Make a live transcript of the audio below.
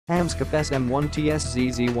AmScope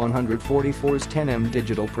SM-1TSZZ-144S-10M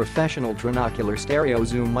digital professional trinocular stereo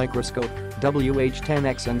zoom microscope,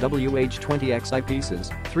 WH10x and WH20x eyepieces,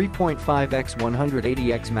 3.5x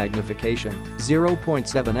 180x magnification,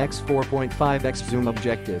 0.7x 4.5x zoom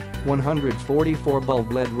objective, 144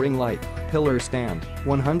 bulb LED ring light, pillar stand,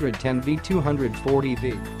 110V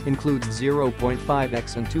 240V, includes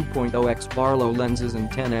 0.5x and 2.0x Barlow lenses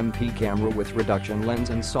and 10MP camera with reduction lens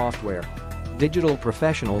and software. Digital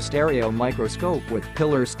professional stereo microscope with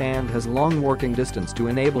pillar stand has long working distance to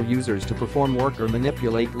enable users to perform work or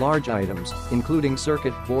manipulate large items, including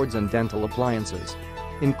circuit boards and dental appliances.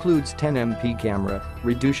 Includes 10MP camera,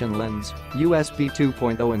 reduction lens, USB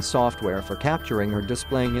 2.0 and software for capturing or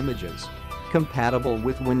displaying images. Compatible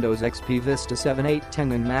with Windows XP Vista 7, 8,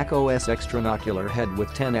 10 and Mac OS X trinocular head with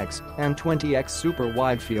 10x and 20x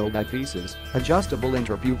super-widefield eyepieces, adjustable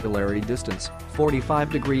interpupillary distance,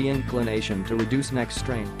 45-degree inclination to reduce neck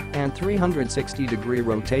strain, and 360-degree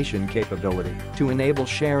rotation capability to enable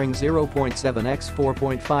sharing. 0.7x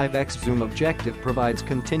 4.5x zoom objective provides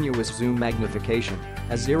continuous zoom magnification.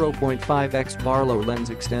 A 0.5x Barlow lens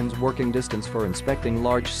extends working distance for inspecting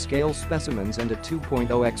large-scale specimens, and a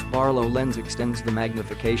 2.0x Barlow lens extends the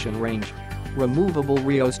magnification range. Removable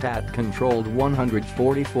rheostat-controlled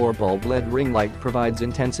 144 bulb LED ring light provides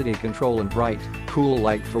intensity control and bright, cool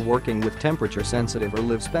light for working with temperature-sensitive or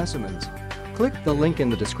live specimens. Click the link in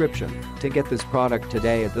the description to get this product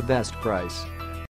today at the best price.